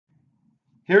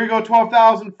Here we go,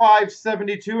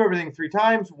 12,572. Everything 3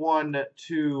 times. 1,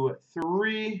 2,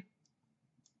 3.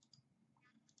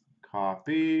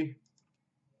 Copy.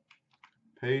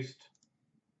 Paste.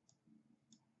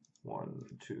 1,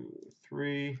 2,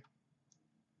 3.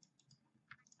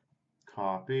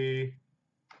 Copy.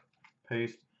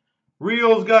 Paste.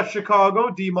 Real's got Chicago.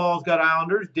 D-Mall's got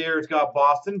Islanders. Dare's got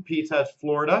Boston. Pete's has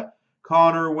Florida.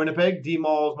 Connor, Winnipeg.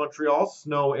 D-Mall's Montreal.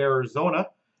 Snow, Arizona.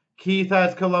 Keith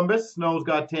has Columbus. Snow's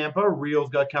got Tampa. Real's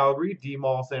got Calgary.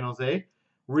 D-Mall, San Jose.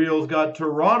 Real's got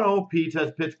Toronto. Pete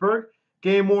has Pittsburgh.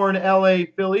 Game Worn, LA,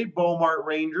 Philly. Beaumont,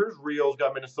 Rangers. Real's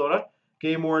got Minnesota.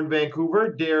 Game Worn, Vancouver.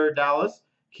 Dare, Dallas.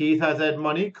 Keith has Ed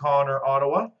Money. Connor,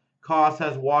 Ottawa. Koss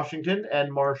has Washington.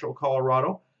 and Marshall,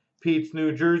 Colorado. Pete's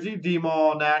New Jersey.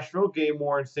 D-Mall, Nashville. Game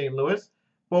Worn, St. Louis.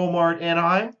 Beaumont,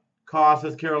 Anaheim. Koss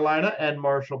has Carolina. and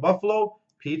Marshall, Buffalo.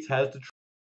 Pete's has Detroit.